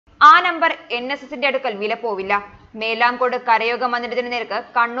ആ നമ്പർ NSSന്റെ അടുക്കൽ വിലപ്പോവില്ല. മേലാങ്കോട് കരയോഗ മന്ദിരത്തിന് നേർക്ക്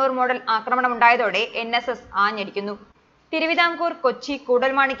കണ്ണൂർ മോഡൽ ആക്രമണമുണ്ടായതോടെ NSS ആഞ്ഞടിക്കുന്നു. തിരുവിതാംകൂർ, കൊച്ചി,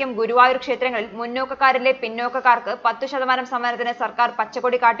 കൂടൽമാണിക്യം, ഗുരുവായൂർ ക്ഷേത്രങ്ങളിൽ മുന്നോക്കക്കാരിലെ പിന്നോക്കക്കാർക്ക് 10% സമരത്തിന് സർക്കാർ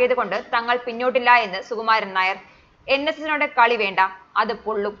പച്ചക്കൊടി കാട്ടിയതുകൊണ്ട് തങ്ങൾ പിന്നോട്ടില്ല എന്ന് സുകുമാരൻ നായർ. NSSനോട് കളി വേണ്ട, അത്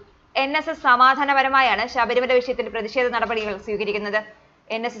പൊള്ളും. NSS സമാധാനപരമായാണ് ശബരിമല വിഷയത്തിൽ പ്രതിഷേധ നടപടികൾ സ്വീകരിക്കുന്നത്.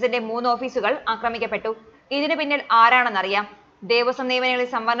 NSSന്റെ 3 ഓഫീസുകൾ ആക്രമിക്കപ്പെട്ടു. ഇതിനു പിന്നിൽ ആരാണെന്നറിയാം. ദേവസ്വം നിയമനങ്ങളിൽ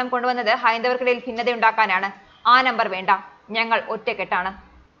സംവരണം കൊണ്ടുവന്നത് ഹൈന്ദവർക്കിടയിൽ ഭിന്നതയുണ്ടാക്കാനാണ്. ആ നമ്പർ വേണ്ട, ഞങ്ങൾ ഒറ്റക്കെട്ടാണ്.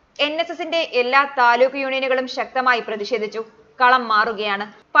 NSSന്റെ എല്ലാ താലൂക്ക് യൂണിയനുകളും ശക്തമായി പ്രതിഷേധിച്ചു. കളം മാറുകയാണ്.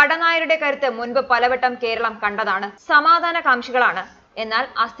 പടനായരുടെ കരുത്ത് മുൻപ് പലവട്ടം കേരളം കണ്ടതാണ്. സമാധാനകാംക്ഷികളാണ്. എന്നാൽ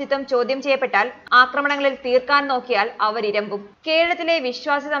അസ്തിത്വം ചോദ്യം ചെയ്യപ്പെട്ടാൽ ആക്രമണങ്ങളിൽ തീർക്കാൻ നോക്കിയാൽ അവരിരമ്പും. കേരളത്തിലെ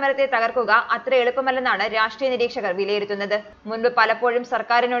വിശ്വാസി സമരത്തെ തകർക്കുക അത്ര എളുപ്പമല്ലെന്നാണ് രാഷ്ട്രീയ നിരീക്ഷകർ വിലയിരുത്തുന്നത്. മുൻപ് പലപ്പോഴും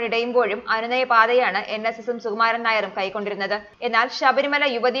സർക്കാരിനോട് ഇടയുമ്പോഴും അനുനയ പാതയാണ് NSSും സുകുമാരൻ നായരും കൈക്കൊണ്ടിരുന്നത്. എന്നാൽ ശബരിമല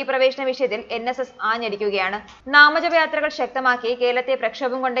യുവതീ പ്രവേശന വിഷയത്തിൽ NSS ആഞ്ഞടിക്കുകയാണ്. നാമജപയാത്രകൾ ശക്തമാക്കി കേരളത്തെ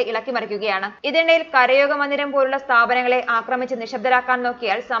പ്രക്ഷോഭം കൊണ്ട് ഇളക്കിമറിക്കുകയാണ്. ഇതിനിടയിൽ കരയോഗ മന്ദിരം പോലുള്ള സ്ഥാപനങ്ങളെ ആക്രമിച്ച് നിശബ്ദരാക്കാൻ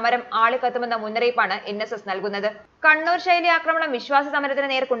നോക്കിയാൽ സമരം ആളിക്കത്തുമെന്ന മുന്നറിയിപ്പാണ് NSS നൽകുന്നത്. കണ്ണൂർ ശൈലി ആക്രമണം വിശ്വാസ സമരത്തിന്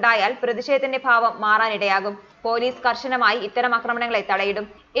നേർക്കുണ്ടായാൽ പ്രതിഷേധത്തിന്റെ ഭാവം മാറാനിടയാകും. പോലീസ് കർശനമായി ഇത്തരം ആക്രമണങ്ങളെ തടയിടും.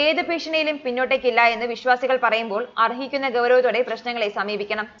 ഏത് ഭീഷണിയിലും പിന്നോട്ടേക്കില്ല എന്ന് വിശ്വാസികൾ പറയുമ്പോൾ അർഹിക്കുന്ന ഗൗരവത്തോടെ പ്രശ്നങ്ങളെ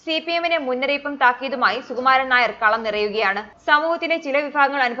സമീപിക്കണം. CPMന് മുന്നറിയിപ്പും താക്കീതുമായി സുകുമാരൻ നായർ കളം നിറയുകയാണ്. സമൂഹത്തിലെ ചില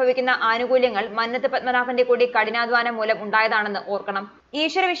വിഭാഗങ്ങൾ അനുഭവിക്കുന്ന ആനുകൂല്യങ്ങൾ മന്നത്ത് പത്മനാഭന്റെ കൂടി കഠിനാധ്വാനം മൂലം ഉണ്ടായതാണെന്ന് ഓർക്കണം.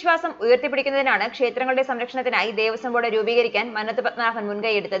 ഈശ്വരവിശ്വാസം ഉയർത്തിപ്പിടിക്കുന്നതിനാണ് ക്ഷേത്രങ്ങളുടെ സംരക്ഷണത്തിനായി ദേവസ്വം ബോർഡ് രൂപീകരിക്കാൻ മന്നത്ത് പത്മനാഭൻ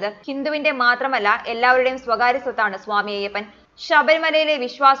മുൻകൈയെടുത്തത്. ഹിന്ദുവിന്റെ മാത്രമല്ല എല്ലാവരുടെയും സ്വകാര്യ സ്വത്താണ് സ്വാമി അയ്യപ്പൻ. ശബരിമലയിലെ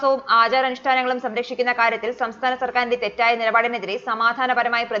വിശ്വാസവും ആചാരാനുഷ്ഠാനങ്ങളും സംരക്ഷിക്കുന്ന കാര്യത്തിൽ സംസ്ഥാന സർക്കാരിന്റെ തെറ്റായ നിലപാടിനെതിരെ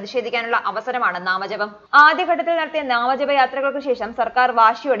സമാധാനപരമായി പ്രതിഷേധിക്കാനുള്ള അവസരമാണ് നാമജപം. ആദ്യഘട്ടത്തിൽ നടത്തിയ നാമജപ യാത്രകൾക്ക് ശേഷം സർക്കാർ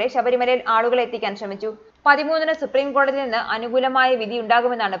വാശിയോടെ ശബരിമലയിൽ ആളുകളെ എത്തിക്കാൻ ശ്രമിച്ചു. 13-ന് സുപ്രീം കോടതിയിൽ നിന്ന് അനുകൂലമായ വിധി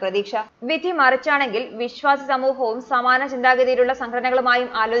ഉണ്ടാകുമെന്നാണ് പ്രതീക്ഷ. വിധി മറിച്ചാണെങ്കിൽ വിശ്വാസി സമൂഹവും സമാന ചിന്താഗതിയിലുള്ള സംഘടനകളുമായും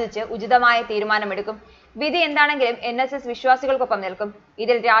ആലോചിച്ച് ഉചിതമായ തീരുമാനമെടുക്കും. വിധി എന്താണെങ്കിലും NSS വിശ്വാസികൾക്കൊപ്പം നിൽക്കും.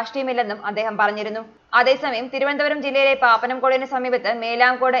 ഇതിൽ രാഷ്ട്രീയമില്ലെന്നും അദ്ദേഹം പറഞ്ഞിരുന്നു. അതേസമയം തിരുവനന്തപുരം ജില്ലയിലെ പാപ്പനംകോടിന് സമീപത്ത്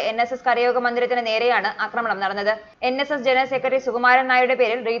മേലാങ്കോട് NSS കരയോഗ മന്ദിരത്തിന് നേരെയാണ് ആക്രമണം നടന്നത്. NSS ജനറൽ സെക്രട്ടറി സുകുമാരൻ നായരുടെ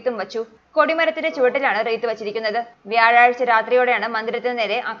പേരിൽ റീത്തും വച്ചു. കൊടിമരത്തിന്റെ ചുവട്ടിലാണ് റീത്ത് വച്ചിരിക്കുന്നത്. വ്യാഴാഴ്ച രാത്രിയോടെയാണ് മന്ദിരത്തിന്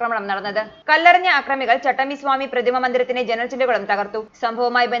നേരെ ആക്രമണം നടന്നത്. കല്ലെറിഞ്ഞ അക്രമികൾ ചട്ടമ്പി സ്വാമി പ്രതിമ മന്ദിരത്തിന്റെ ജനൽ ചില്ലുകളും തകർത്തു.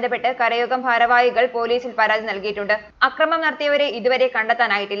 സംഭവവുമായി ബന്ധപ്പെട്ട് കരയോഗം ഭാരവാഹികൾ പോലീസിൽ പരാതി നൽകിയിട്ടുണ്ട്. അക്രമം നടത്തിയവരെ ഇതുവരെ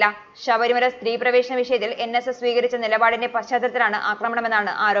കണ്ടെത്താനായിട്ടില്ല. ശബരിമല സ്ത്രീ പ്രവേശന വിഷയത്തിൽ NSS സ്വീകരിച്ച നിലപാടിന്റെ പശ്ചാത്തലത്തിലാണ്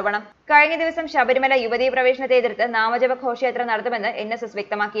ആക്രമണമെന്നാണ് ആരോപണം. കഴിഞ്ഞ ദിവസം ശബരിമല യുവതീ പ്രവേശനത്തെ എതിർത്ത് നാമജപ ഘോഷയാത്ര നടത്തുമെന്ന് NSS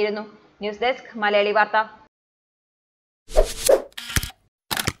വ്യക്തമാക്കിയിരുന്നു. ന്യൂസ് ഡെസ്ക് മലയാളി വാർത്ത.